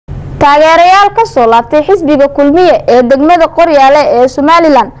Tageerayaal ka soo laabtay xisbiga kulmiye ee degmada Qoryaale ee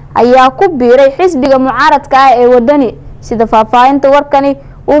Somaliland ayaa ku biiray xisbiga mucaaradka ah ee Wadani sida faahfaahinta warkani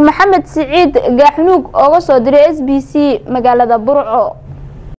uu Maxamed Siciid Gaaxnuug oo soo diray SBC magaalada Burco.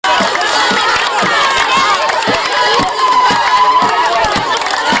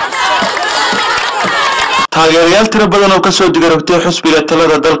 Tageerayaal tiro badan oo ka soo digarogtay xisbiga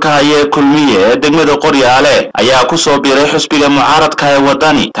talada dalka ee kulmiye ee degmada Qoryaale ayaa ku soo biiray xisbiga mucaaradka ee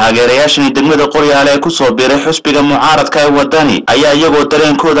Wadani. Tageerayaashani degmada Qoryaale ku soo biiray xisbiga mucaaradka ee Wadani ayaa iyagoo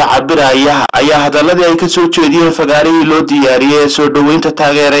dareenkooda cabiraya ayaa hadaladii ay ka soo jeediyeen fagaarihii loo diyaariyay soo dhaweynta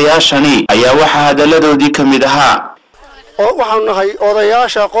tageerayaashani ayaa waxa hadaladoodii kamid ahaa waxaan nahay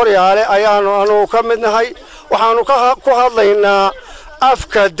odayaasha Qoryaale ayaanu ka mid nahay waxaanu ku hadlaynaa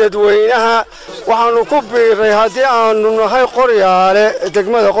afka dadweynaha waxaanu ku biiray hadii aanu nahay Qoryaale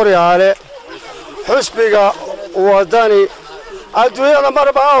degmada Qoryaale xisbiga Wadani adduunyada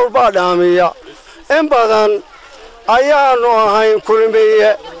marba awrba dhaamiya in badan ayaanu ahayn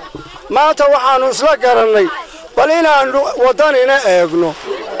kulmiye maanta waxaanu isla garanay bal inaanu Wadanina eegno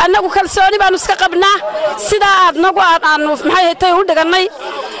annagu kalsooni baanu iska qabnaa sida aanu maxay tahay u dhiganay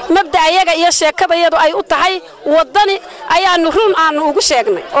mabda ayaga iyo sheekadayadu ay u tahay Wadani ayaanu run aanu ugu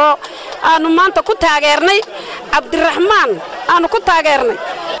sheegnay oo aanu maanta ku taageernay Cabdiraxmaan aanu ku taageernay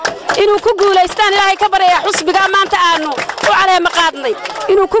inuu ku guuleystaan Ilaahay ka baraya xisbiga maanta aanu u caleema qaadnay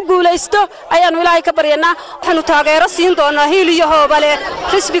inuu ku guuleysto ayaanu Ilaahay ka baryanaa waxaanu taageero siin doonaa hiiliyo hoobale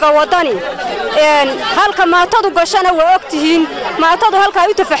xisbiga Wadani halka maatadu gashana waa ogtihiin maatadu halka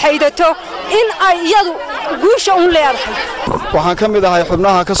ay tafaxaydato in ay iyadu guusha u leedahay waxaan ka mid ahay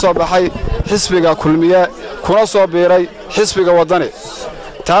xubnaha ka soo baxay xisbiga kulmiye kuna soo biiray xisbiga Wadani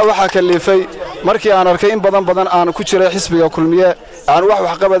taa waxa kaliifay markii aan arkay in badan aan ku jiray xisbiga kulmiye aan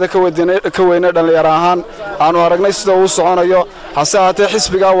wax qabada ka weynay dhalinyaro ahaan aanu aragnay sida uu soconayo hase ahaatee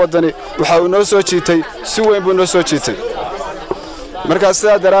xisbiga Wadani waxa uu noo soo jiitay si weyn buu noo soo jiitay markaas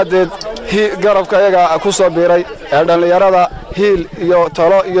sidaa daraadeed garabka ayaga ku soo biiray ee dhalinyarada hiil iyo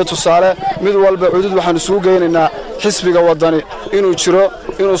talo iyo tusaale mid walba cudud waxaan isugu geynaynaa xisbiga Wadani inuu jiro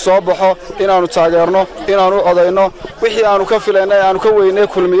inuu soo baxo inaanu taageerno inaanu codayno wixii aanu ka filaynay aanu ka weynay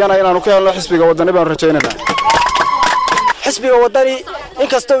kulmiyana inaanu ka helno xisbiga Wadani baan rajaynaynaa xisbiga Wadani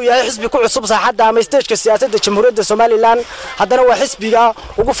inkastoo uu yahay xisbi ku cusub saaxadda ama stage-ka siyaasadda jamhuuriyadda Somaliland haddana waa xisbiga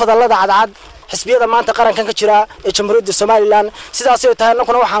ugu fadalada cadcad xisbiyada maanta qarankan ka jira ee jamhuuriyadda Somaliland sidaas oo tahay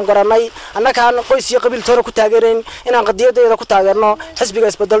annaguna waxaan garanay annagaan qoys iyo qabiil toona ku taageerayn inaan qadiyadeeda ku taageerno xisbiga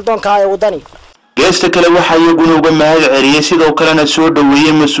isbedel doonka ee Wadani geesta kale waxa iyaguna uga mahad celiyay sidoo kalena soo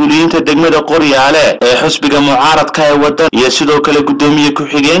dhaweeyay mas'uuliyiinta degmada Qoryaale ee xisbiga mucaaradka ee Wadani iyo sidoo kale gudoomiye ku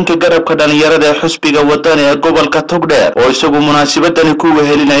xigeenka garabka dhalinyarada ee xisbiga Wadani ee gobolka Togdheer oo isagu munaasabadani ku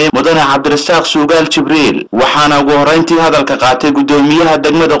wehelinayay mudane Cabdirasaaq Suugaal Jibriil waxaana ugu horeyntii hadalka qaatay gudoomiyaha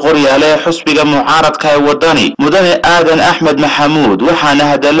degmada Qoryaale ee xisbiga mucaaradka ee Wadani mudane Aadan Axmed Maxamuud waxaana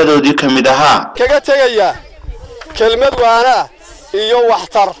hadaladoodii kamid ahaa kaga tagaya kelmad waana iyo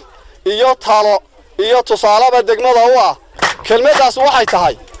waxtar iyo talo iyo tusaalaba degmada u ah kelmadaas waxay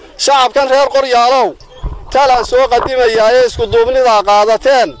tahay shacabkan reer Qoryaalow talaan soo qadimayay isku duubnida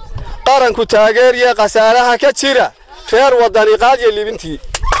qaadateen qaranku taageeriye qasaalaha ka jira reer Wadani qaadiye libintii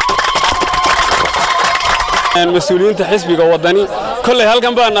مسؤولينta xisbiga Wadani kulay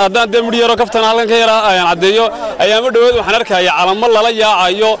halkan baan aadaan demriyaro kaftan halkan ka yara ayaan cadeeyo ayaama dhaweed waxaan arkayaa calamo lala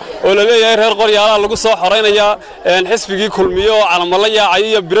yaacayo oo la leeyahay reer Qoryaalaha lagu soo xoreynaya xisbigii kulmiyo calamo la yaacayo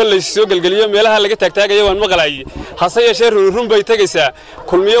iyo biro la soo galgaliyo meelaha laga taagtaagayo waan maqlaayay hase yeeshee run bay tagaysaa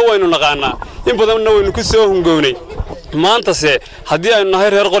kulmiyo waynu naqaanaa in badanna waynu ku soo hungownay maanta se hadii aynu nahay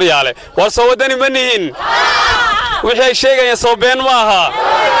reer Qoryaale war soo Wadani maniin wixii ay sheegayaan soo been ma aha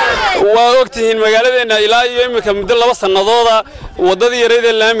waa ogtihiin magaaladeena ilaa iyo imika muddo 2 sanadooda wadadii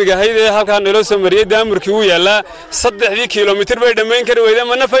yareeyay laamiga hay'adee halka naloo soo mariyay daamirkii uu yaala 3 kiiloomitir bay dhameyn kari weeyday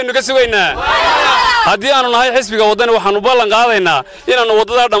ma nafaynu ka sugaynaa hadii aanu nahay xisbiga Wadani waxaanu ballan qaadaynaa inaanu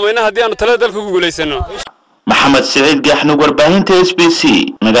wadada dhameeyno hadii aanu talada dalka ku guuleysano Maxamed Siciid Gaaxnuug warbaahinta SBC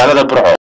magaalada Burco.